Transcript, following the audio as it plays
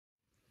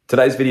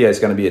Today's video is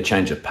going to be a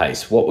change of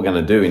pace. What we're going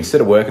to do, instead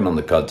of working on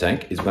the cod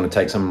tank, is we're going to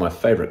take some of my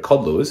favourite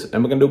cod lures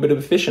and we're going to do a bit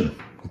of fishing.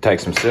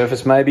 Take some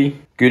surface maybe,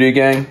 Goodoo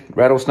Gang,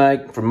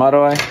 Rattlesnake from Mud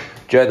Eye,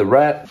 Joe the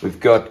Rat, we've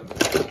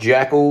got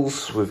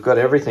jackals, we've got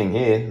everything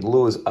here. The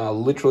lures are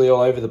literally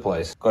all over the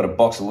place. Got a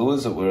box of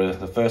lures that were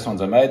the first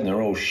ones I made and they're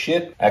all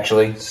shit.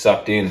 Actually,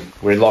 sucked in.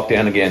 We're in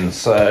lockdown again,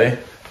 so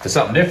for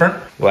something different,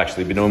 we'll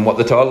actually be doing what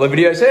the title of the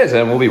video says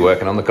and we'll be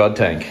working on the cod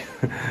tank.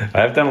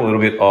 I have done a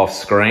little bit off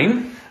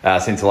screen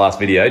since the last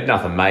video,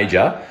 nothing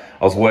major.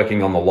 I was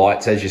working on the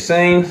lights as you've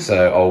seen,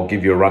 so I'll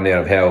give you a rundown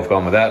of how I've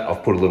gone with that.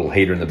 I've put a little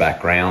heater in the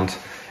background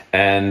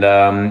and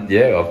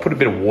yeah, I've put a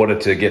bit of water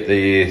to get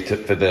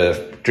for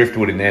the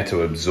driftwood in there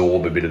to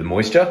absorb a bit of the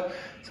moisture.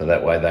 So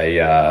that way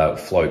they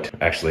float,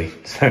 actually.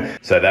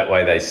 So that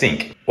way they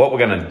sink. What we're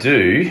gonna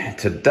do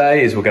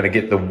today is we're gonna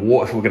get the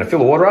water, we're gonna fill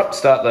the water up,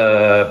 start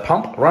the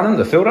pump running,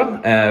 the filter,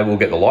 we'll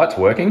get the lights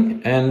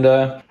working, and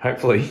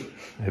hopefully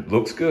it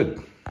looks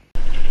good.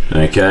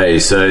 Okay,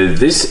 so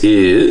this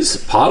is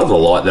part of the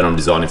light that I'm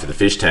designing for the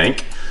fish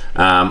tank.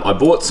 I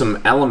bought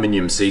some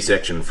aluminium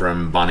C-section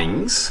from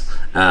Bunnings,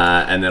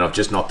 and then I've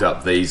just knocked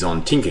up these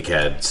on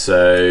Tinkercad.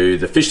 So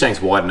the fish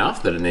tank's wide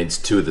enough that it needs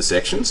two of the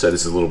sections. So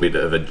this is a little bit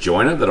of a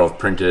joiner that I've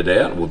printed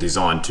out, we'll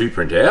design to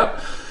print out.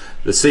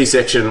 The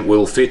C-section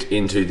will fit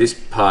into this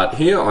part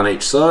here on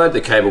each side.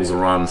 The cables will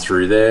run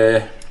through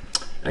there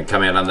and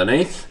come out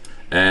underneath.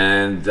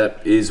 And that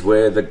is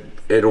where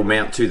it'll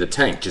mount to the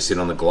tank, just sit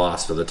on the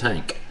glass for the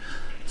tank.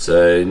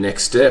 So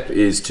next step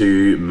is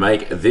to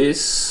make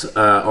this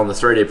on the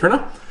 3D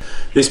printer.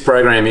 This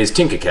program is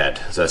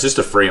Tinkercad. So it's just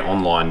a free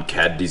online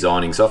CAD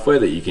designing software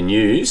that you can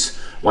use.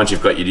 Once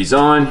you've got your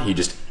design, you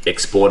just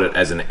export it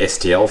as an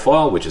STL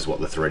file, which is what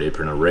the 3D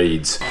printer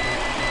reads.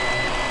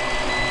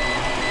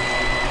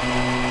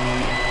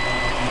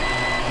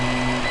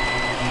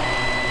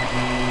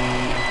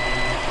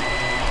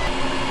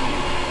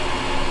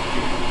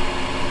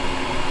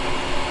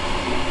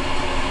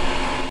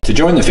 To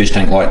join the fish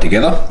tank light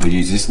together, we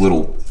use this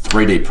little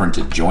 3D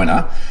printed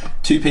joiner,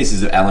 two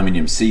pieces of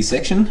aluminium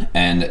C-section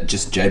and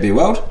just JB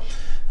weld,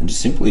 and just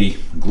simply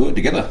glue it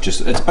together.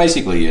 It's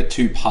basically a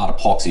two-part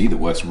epoxy that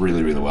works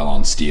really, really well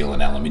on steel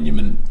and aluminium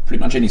and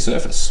pretty much any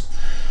surface.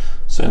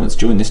 So let's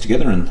join this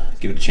together and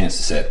give it a chance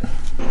to set.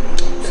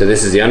 So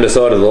this is the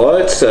underside of the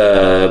lights.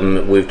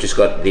 We've just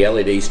got the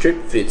LED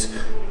strip, fits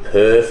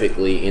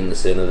perfectly in the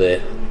center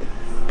there.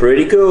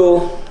 Pretty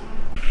cool.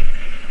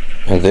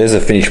 Well, there's a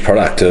finished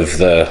product of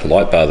the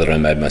light bar that I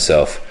made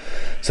myself.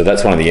 So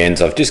that's one of the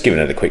ends. I've just given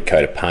it a quick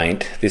coat of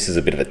paint. This is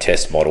a bit of a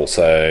test model,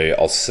 so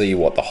I'll see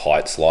what the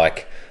height's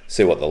like,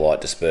 see what the light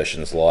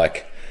dispersion's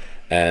like,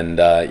 and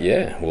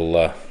yeah,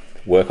 we'll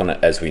work on it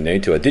as we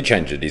need to. I did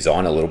change the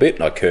design a little bit.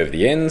 I curved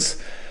the ends,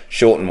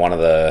 shortened one of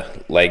the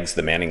legs,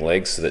 the mounting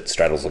legs, so that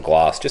straddles the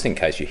glass, just in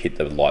case you hit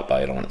the light bar,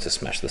 you don't want it to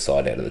smash the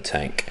side out of the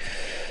tank.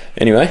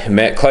 Anyway,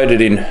 matte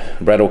coated in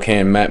rattle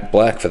can matte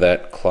black for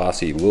that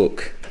classy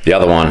look. The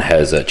other one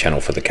has a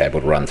channel for the cable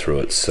to run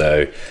through it,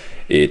 so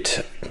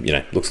it, you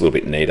know, looks a little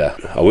bit neater.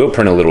 I will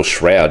print a little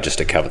shroud just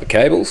to cover the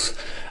cables.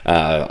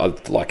 I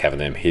like having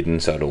them hidden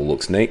so it all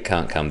looks neat.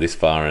 Can't come this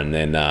far and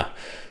then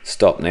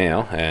stop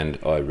now, and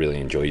I really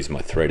enjoy using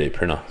my 3D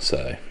printer,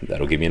 so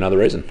that'll give me another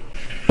reason.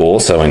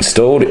 Also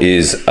installed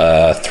is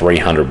a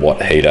 300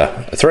 watt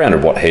heater. A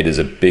 300 watt heater is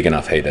a big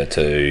enough heater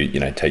to, you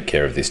know, take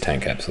care of this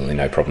tank, absolutely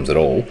no problems at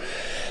all.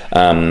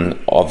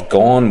 I've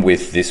gone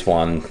with this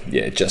one,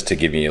 yeah, just to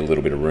give me a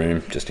little bit of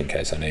room, just in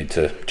case I need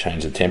to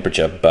change the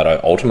temperature, but I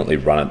ultimately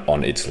run it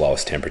on its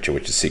lowest temperature,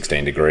 which is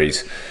 16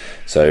 degrees.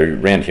 So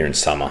around here in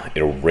summer,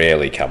 it'll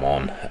rarely come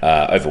on.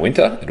 Over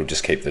winter, it'll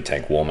just keep the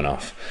tank warm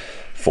enough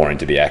for him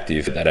to be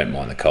active. They don't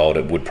mind the cold.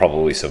 It would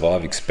probably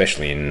survive,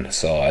 especially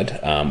inside,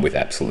 with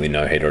absolutely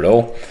no heater at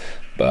all.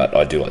 But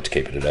I do like to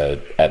keep it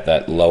at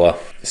that lower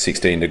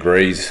 16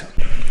 degrees.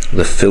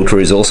 The filter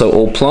is also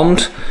all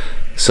plumbed.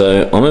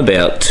 So I'm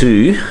about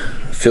to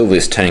fill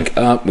this tank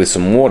up with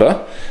some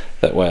water.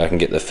 That way I can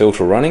get the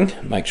filter running,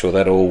 make sure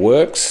that all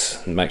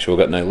works, and make sure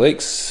we've got no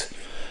leaks.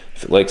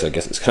 If it leaks, I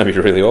guess it's going to be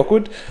really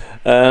awkward.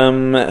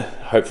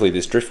 Hopefully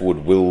this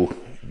driftwood will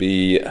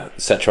be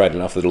saturated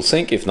enough that it'll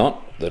sink. If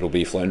not, that'll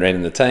be floating around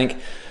in the tank.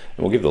 And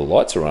we'll give the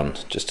lights a run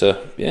just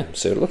to, yeah,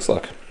 see what it looks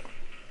like.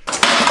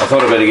 I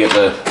thought I'd better get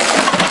the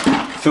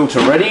filter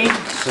ready.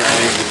 So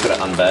just got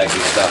to unbag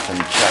this stuff and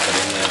chuck it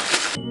in there.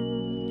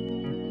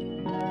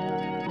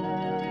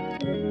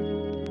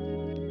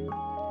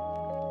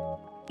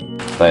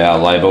 They are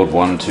labelled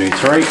 1, 2,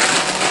 3.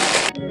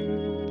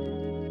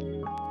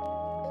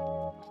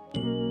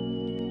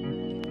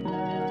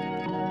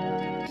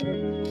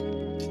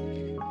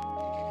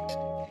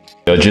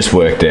 I just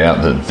worked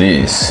out that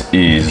this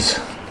is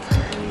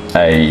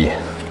a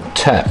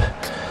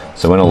tap.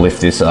 So when I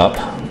lift this up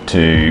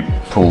to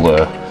pull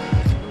the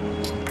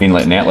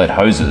inlet and outlet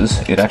hoses,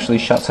 it actually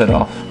shuts it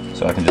off.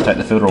 So I can just take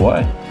the filter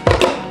away.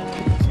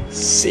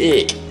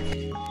 Sick.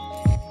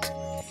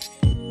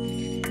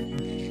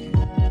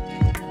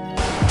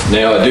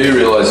 Now I do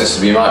realise this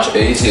would be much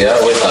easier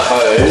with the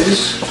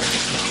hose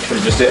from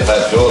just out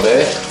that door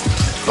there.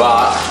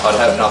 but I'd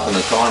have nothing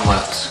to time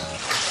lapse.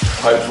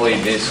 Hopefully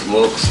this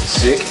looks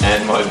sick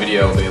and my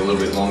video will be a little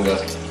bit longer.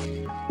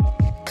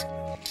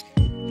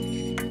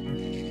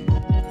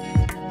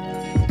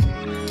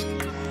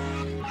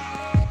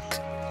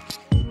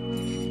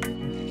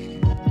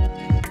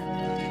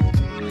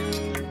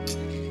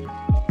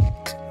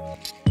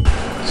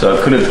 So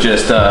I could have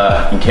just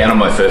encountered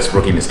my first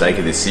rookie mistake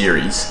of this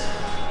series.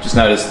 Just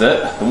noticed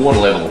that the water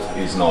level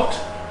is not,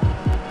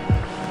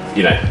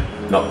 you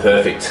know, not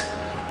perfect.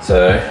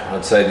 So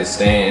I'd say this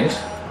stand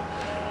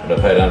that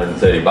I paid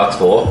 130 bucks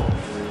for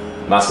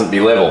mustn't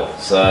be level.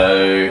 So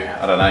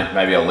I don't know,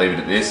 maybe I'll leave it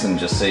at this and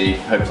just see,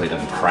 hopefully it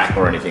doesn't crack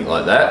or anything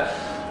like that.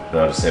 But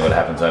I'll just see what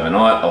happens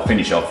overnight. I'll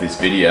finish off this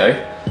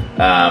video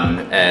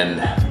and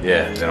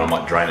yeah, then I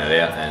might drain it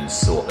out and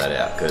sort that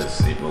out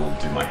because it will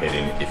do my head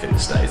in if it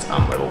stays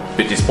unlevel.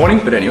 Bit disappointing,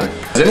 but anyway.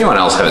 Does anyone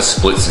else have a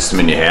split system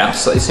in your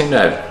house? They seem to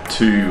have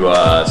two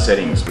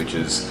settings, which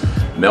is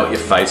melt your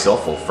face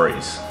off or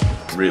freeze.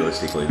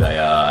 Realistically, they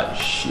are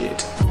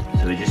shit.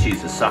 So we just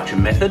use the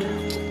suction method.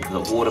 The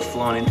water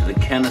flowing into the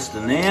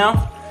canister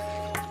now.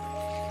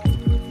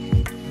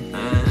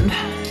 And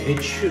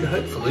it should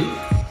hopefully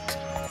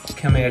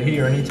come out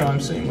here anytime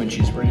soon when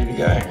she's ready to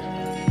go.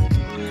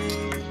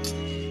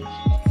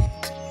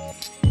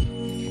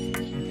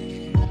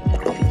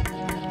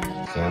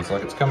 Sounds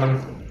like it's coming.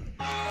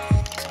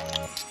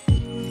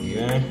 There you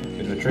go,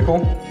 bit of a trickle.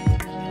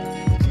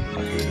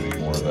 Might do a bit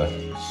more of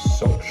a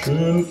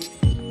suction.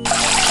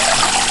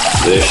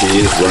 There she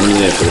is, running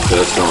there for the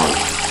first time.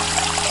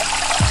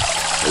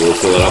 I will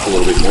fill it up a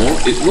little bit more.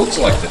 It looks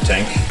like the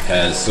tank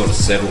has sort of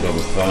settled on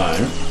the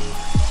foam.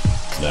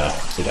 No,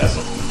 it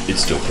hasn't.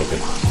 It's still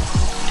crooked.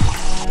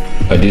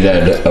 I did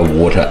add a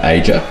water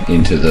ager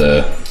into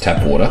the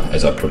tap water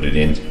as I put it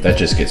in. That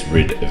just gets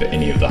rid of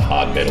any of the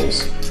hard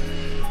metals.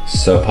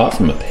 So apart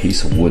from a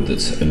piece of wood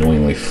that's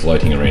annoyingly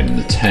floating around in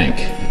the tank,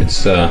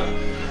 it's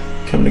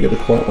coming together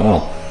quite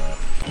well.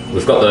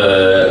 We've got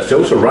the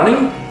filter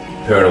running,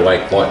 purring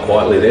away quite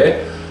quietly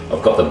there.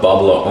 I've got the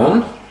bubbler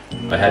on.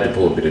 I had to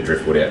pull a bit of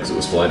driftwood out because it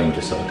was floating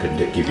just so I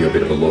could give you a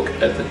bit of a look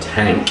at the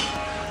tank.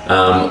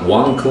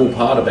 One cool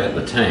part about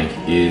the tank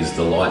is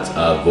the lights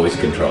are voice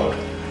controlled.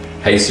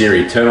 Hey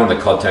Siri, turn on the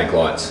cod tank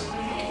lights.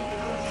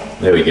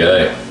 There we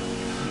go.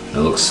 It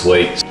looks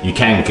sweet. You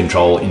can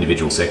control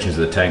individual sections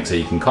of the tank, so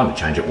you can kind of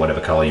change it whatever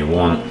color you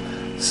want.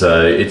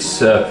 So it's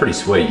pretty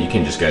sweet. You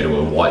can just go to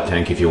a white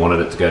tank if you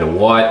wanted it to go to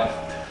white.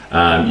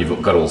 You've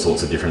got all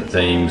sorts of different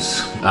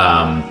themes.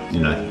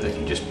 You know, they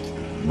can just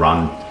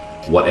run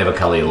whatever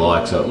color you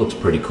like, so it looks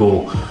pretty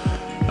cool.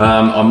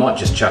 I might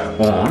just chuck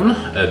on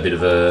a bit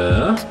of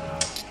a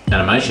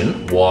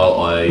animation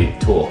while I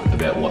talk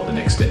about what the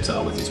next steps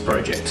are with this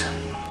project.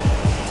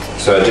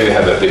 So I do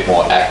have a bit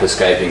more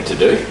aquascaping to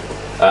do.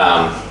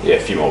 Yeah, a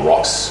few more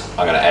rocks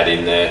I'm going to add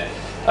in there.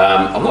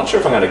 I'm not sure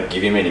if I'm going to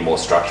give him any more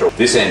structure.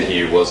 This end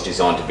here was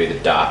designed to be the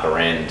darker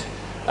end.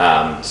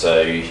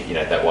 So, you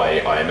know, that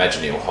way I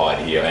imagine he'll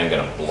hide here. I'm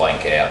going to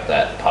blank out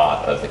that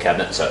part of the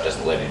cabinet so it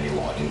doesn't let any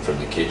light in from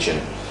the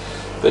kitchen.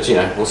 But, you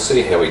know, we'll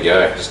see how we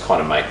go. Just kind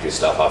of make this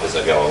stuff up as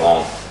I go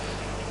along.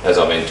 As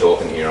I've been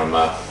talking here, I'm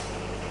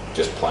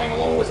just playing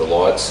along with the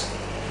lights,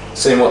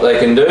 seeing what they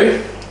can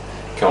do,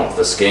 come up with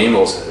a scheme.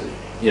 Also,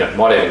 you know,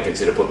 might even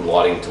consider putting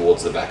lighting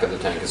towards the back of the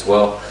tank as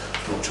well.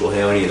 Not sure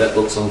how any of that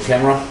looks on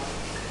camera.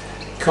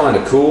 Kind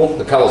of cool.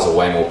 The colours are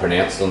way more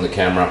pronounced on the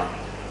camera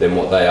than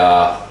what they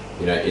are,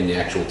 you know, in the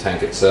actual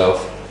tank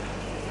itself.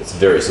 It's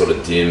very sort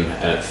of dim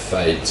and it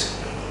fades,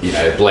 you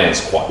know, it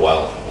blends quite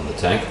well on the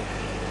tank.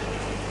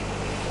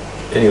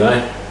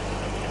 Anyway,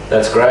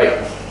 that's great.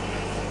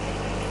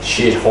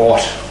 Shit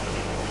hot.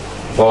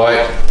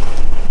 Bye.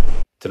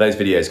 Today's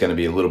video is going to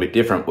be a little bit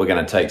different. We're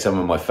going to take some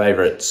of my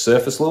favourite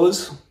surface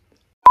lures.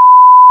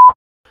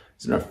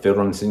 Is there no filter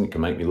on this thing that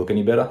can make me look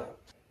any better?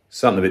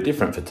 Something a bit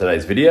different for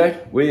today's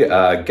video. We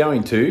are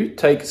going to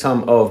take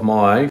some of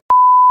my...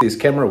 This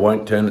camera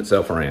won't turn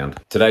itself around.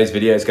 Today's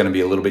video is going to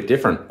be a little bit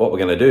different. What we're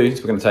going to do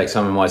is we're going to take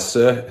some of my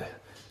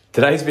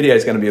Today's video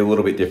is going to be a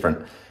little bit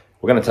different.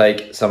 We're going to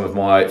take some of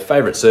my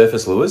favourite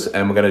surface lures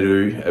and we're going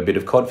to do a bit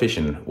of cod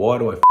fishing. Why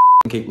do I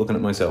keep looking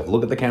at myself?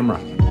 Look at the camera.